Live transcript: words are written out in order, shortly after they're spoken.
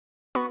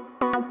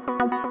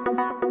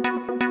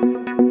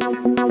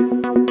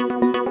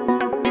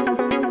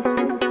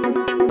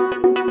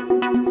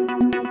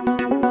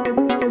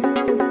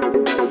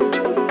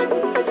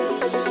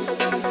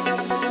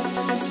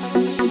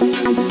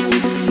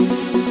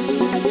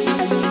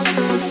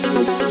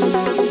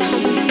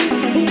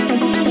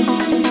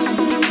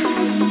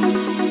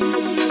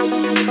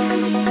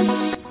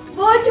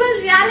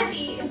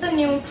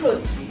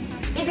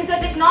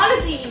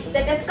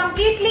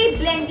completely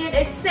blended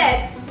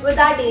itself with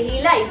our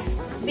daily lives,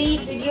 be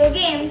it video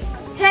games,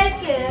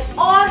 healthcare,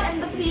 or in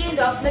the field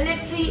of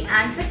military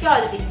and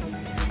security.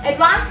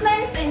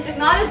 Advancements in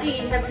technology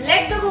have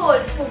led the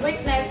world to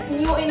witness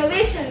new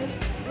innovations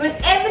with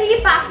every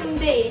passing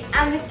day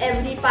and with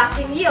every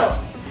passing year.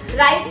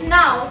 Right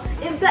now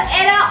is the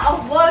era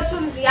of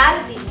virtual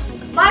reality.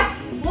 But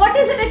what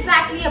is it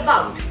exactly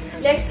about?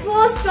 Let's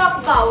first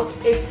talk about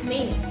its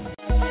meaning.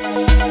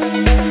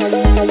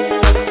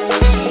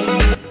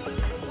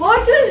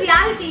 Virtual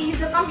reality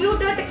is a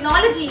computer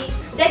technology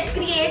that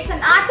creates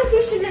an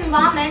artificial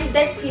environment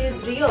that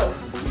feels real.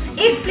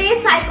 It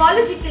plays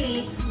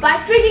psychologically by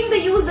tricking the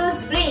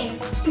user's brain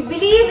to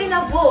believe in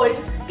a world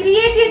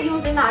created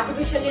using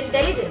artificial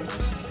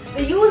intelligence.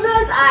 The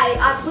user's eyes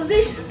are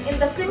positioned in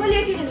the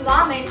simulated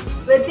environment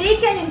where they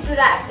can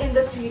interact in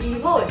the 3D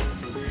world.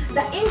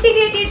 The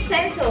integrated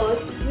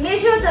sensors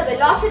measure the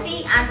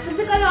velocity and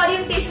physical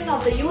orientation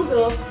of the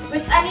user,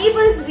 which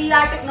enables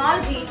VR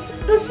technology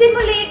to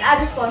simulate a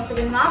responsive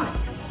environment.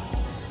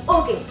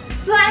 Okay,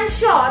 so I am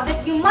sure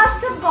that you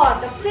must have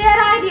got a fair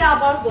idea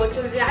about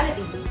virtual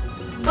reality.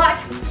 But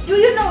do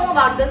you know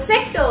about the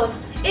sectors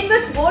in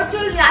which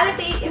virtual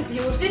reality is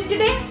used in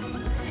today?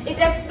 It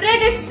has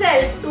spread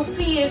itself to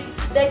fields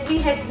that we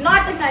had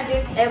not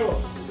imagined ever.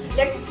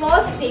 Let's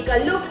first take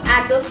a look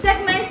at those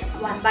segments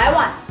one by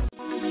one.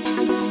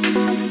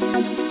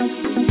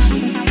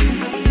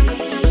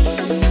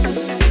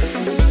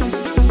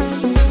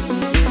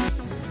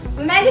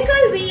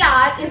 Medical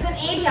VR is an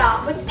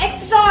area with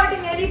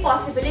extraordinary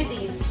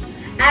possibilities.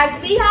 As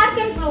VR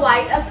can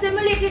provide a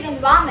simulated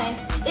environment,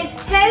 it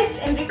helps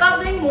in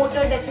recovering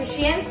motor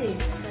deficiencies.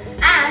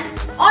 And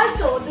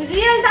also, the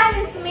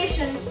real-time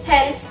information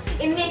helps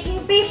in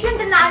making patient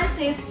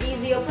analysis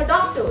easier for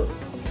doctors.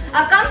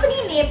 A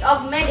company named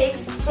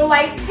Augmedix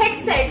provides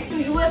headsets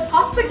to US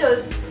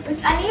hospitals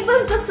which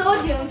enables the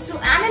surgeons to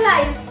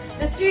analyze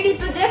the 3D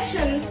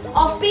projections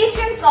of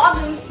patients'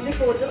 organs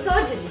before the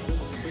surgery.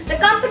 The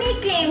company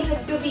claims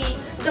it to be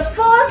the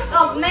first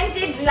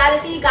augmented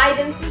reality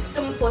guidance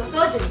system for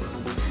surgery.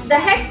 The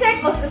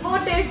headset was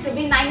reported to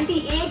be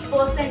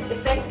 98%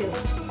 effective.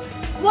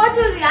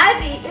 Virtual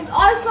reality is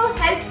also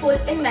helpful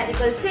in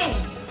medical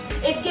training.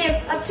 It gives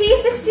a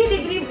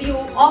 360-degree view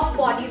of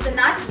body's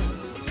anatomy.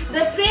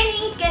 The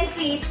trainee can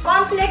treat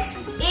complex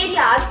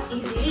areas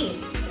easily.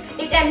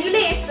 It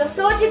emulates the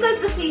surgical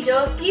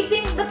procedure,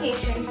 keeping the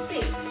patient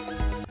safe.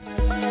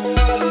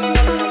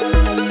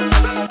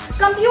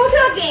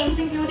 Computer games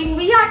including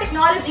VR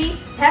technology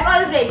have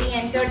already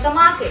entered the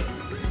market.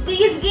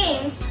 These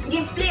games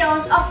give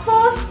players a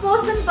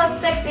first-person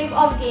perspective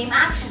of game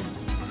action.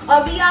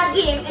 A VR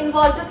game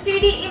involves a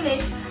 3D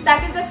image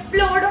that is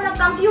explored on a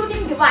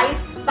computing device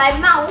by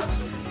mouse,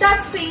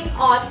 touchscreen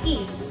or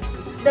keys.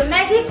 The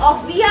magic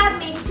of VR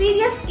makes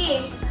serious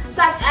games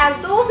such as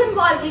those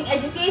involving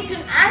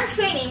education and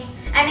training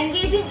an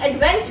engaging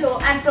adventure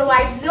and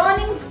provides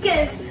learning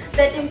skills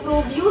that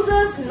improve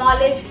users'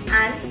 knowledge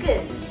and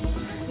skills.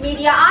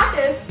 Media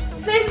artists,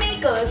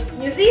 filmmakers,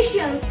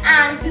 musicians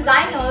and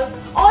designers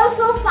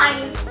also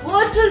find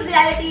virtual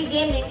reality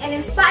gaming an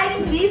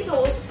inspiring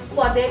resource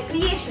for their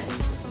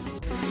creations.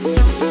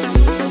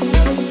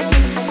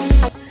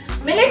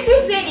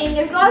 Military training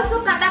is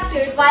also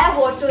conducted via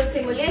virtual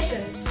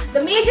simulation.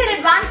 The major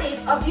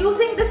advantage of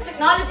using this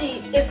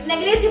technology is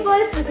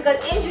negligible physical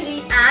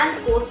injury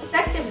and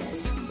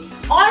cost-effectiveness.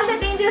 All the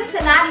dangerous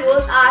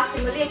scenarios are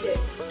simulated.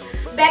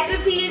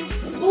 Battlefields,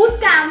 boot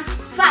camps,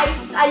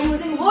 fights are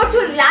using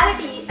virtual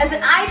reality as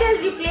an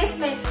ideal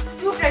replacement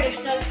to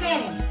traditional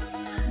training.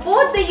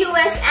 Both the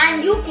US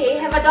and UK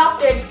have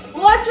adopted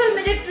virtual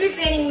military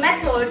training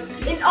methods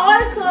in all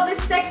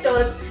service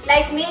sectors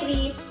like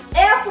Navy,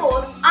 Air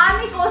Force,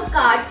 Army Coast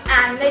Guards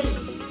and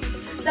Marines.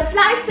 The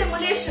flight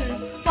simulation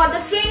for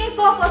the training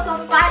purpose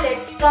of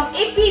pilots from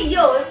 80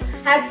 years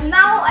has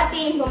now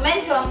attained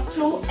momentum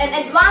through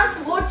an advanced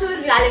virtual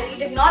reality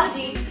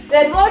technology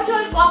where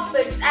virtual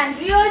cockpits and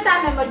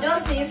real-time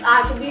emergencies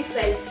are to be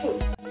felt through.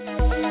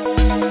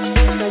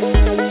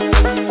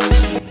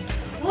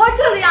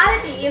 Virtual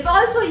reality is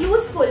also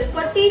useful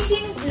for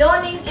teaching,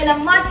 learning in a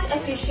much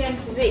efficient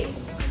way.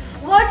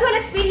 Virtual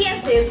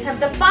experiences have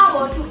the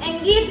power to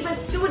engage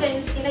with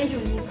students in a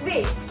unique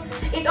way.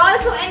 It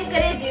also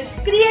encourages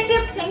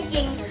creative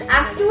thinking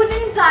as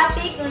students are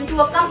taken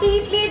to a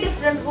completely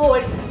different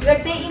world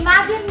where they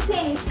imagine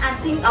things and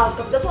think out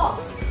of the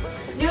box.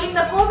 During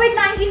the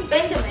COVID-19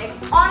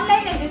 pandemic,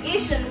 online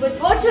education with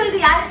virtual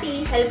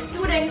reality helped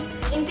students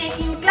in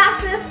taking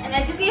classes and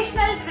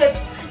educational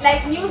trips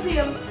like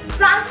museum,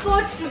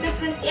 transport to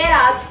different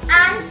eras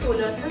and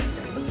solar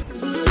systems.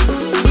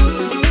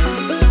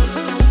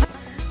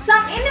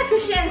 Some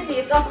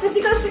inefficiencies of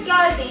physical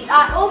security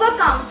are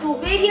overcome through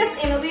various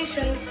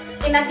innovations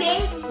in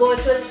again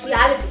virtual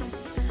reality.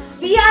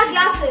 VR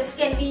glasses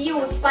can be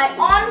used by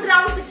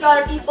on-ground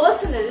security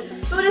personnel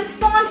to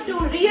respond to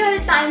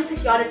real-time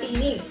security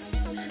needs.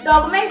 The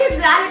augmented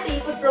reality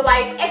could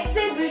provide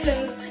X-ray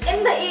visions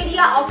in the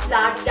area of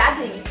large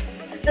gatherings.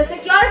 The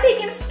security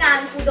can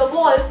scan through the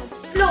walls,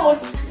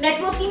 floors,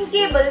 networking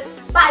cables,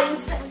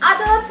 pipes and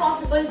other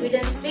possible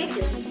hidden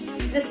spaces.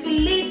 This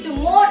will lead to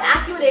more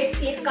accurate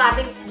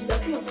safeguarding in the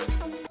future.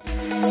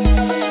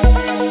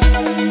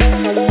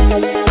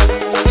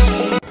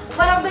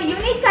 One of the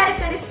unique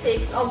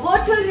characteristics of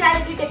virtual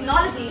reality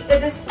technology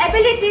is its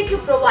ability to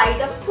provide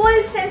a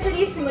full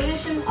sensory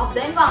simulation of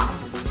the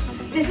environment.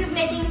 This is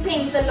making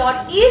things a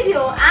lot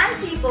easier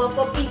and cheaper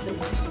for people.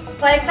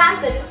 For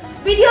example,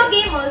 video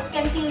gamers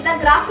can feel the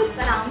graphics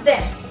around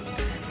them.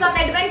 Some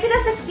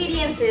adventurous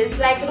experiences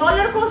like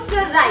roller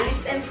coaster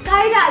rides and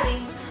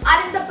skydiving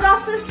are in the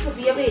process to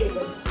be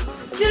available.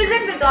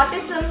 Children with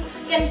autism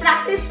can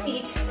practice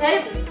speech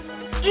therapies.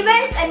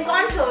 Events and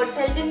concerts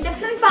held in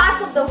different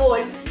parts of the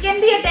world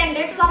can be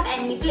attended from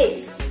any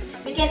place.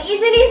 We can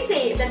easily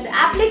say that the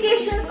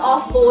applications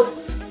of both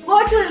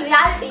virtual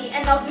reality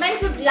and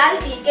augmented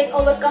reality can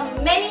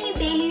overcome many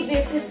daily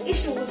basis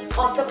issues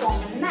of the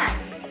common man.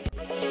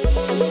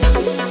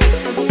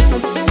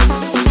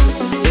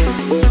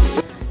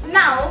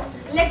 Now,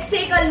 let's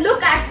take a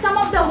look at some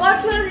of the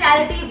virtual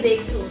reality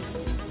breakthroughs.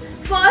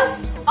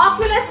 First,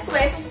 Oculus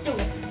Quest 2.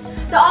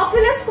 The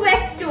Oculus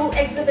Quest 2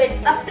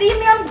 exhibits a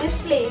premium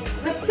display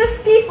with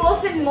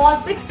 50% more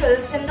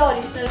pixels than the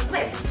original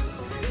Quest.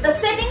 The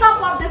setting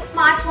up of the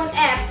smartphone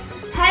apps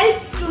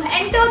helps to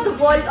enter the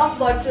world of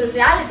virtual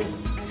reality.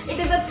 It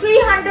is a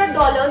 $300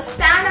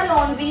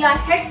 standalone VR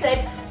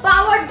headset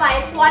powered by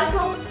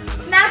Qualcomm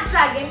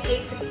Snapdragon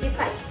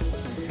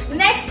 865.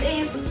 Next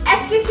is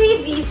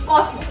HTC Vive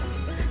Cosmos.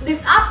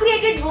 This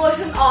upgraded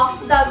version of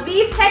the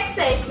Vive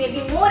headset may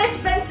be more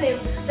expensive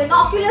than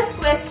Oculus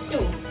Quest 2.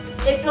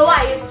 It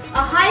provides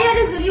a higher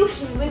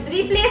resolution with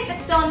replaced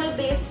external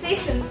base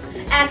stations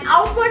and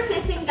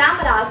outward-facing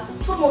cameras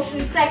for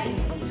motion tracking.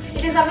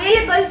 It is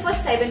available for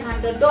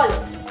 $700.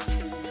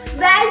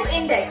 Valve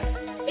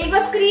Index. It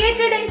was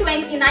created in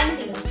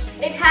 2019.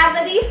 It has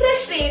a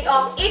refresh rate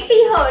of 80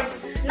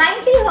 Hz,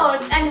 90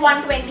 Hz and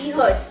 120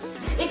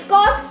 Hz. It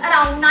costs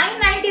around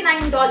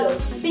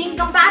 $999. Being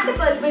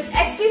compatible with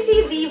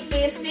HTC Vive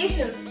base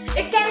stations,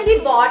 it can be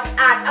bought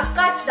at a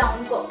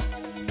cut-down cost.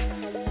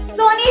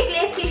 Sony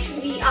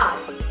PlayStation VR.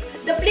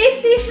 The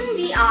PlayStation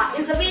VR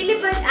is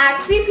available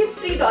at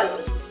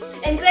 $350.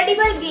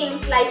 Incredible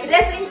games like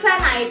Res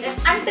Infinite and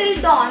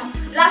Until Dawn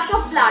Rush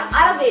of Blood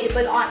are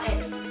available on it.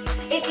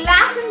 It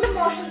lacks in the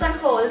motion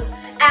controls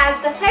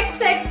as the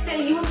headset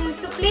still uses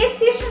the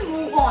PlayStation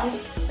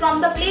Move-Ons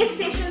from the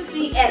PlayStation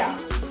 3 era,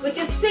 which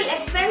is still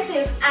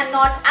expensive and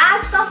not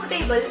as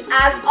comfortable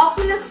as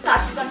Oculus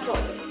Touch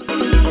controllers.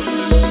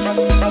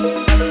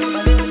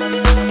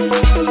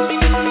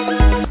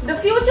 The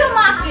future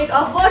market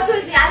of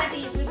virtual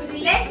reality will be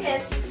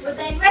relentless with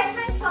the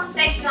investments from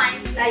tech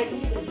giants like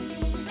Google.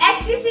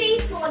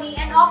 HTC, Sony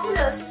and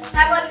Oculus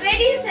have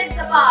already set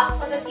the bar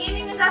for the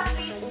gaming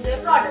industry through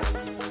their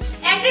products.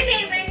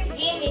 Entertainment,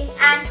 gaming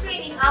and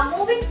training are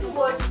moving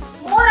towards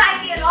more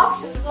ideal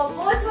options of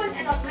virtual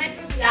and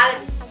augmented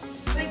reality.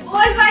 With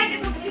worldwide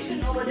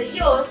recognition over the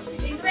years,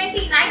 in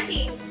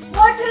 2019,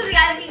 virtual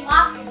reality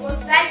market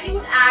was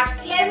valued at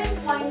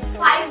 $11.5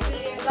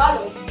 billion.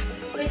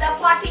 With a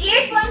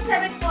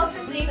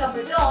 48.7% rate of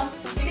return,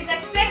 it is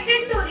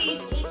expected to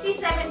reach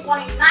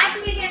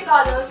 $87.9 billion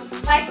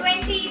by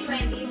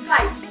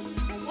 2025.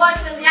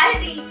 Virtual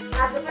reality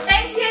has the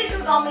potential to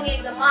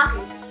dominate the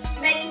market.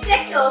 Many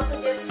sectors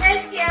such as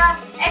healthcare,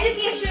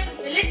 education,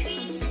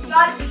 military,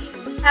 security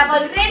have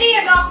already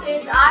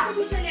adopted the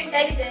artificial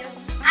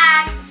intelligence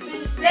and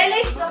will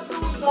relish the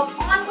fruits of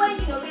ongoing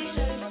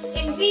innovations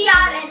in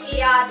VR and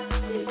AR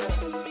later.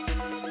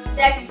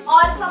 That's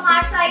all from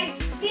our side.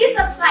 Please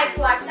subscribe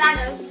to our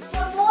channel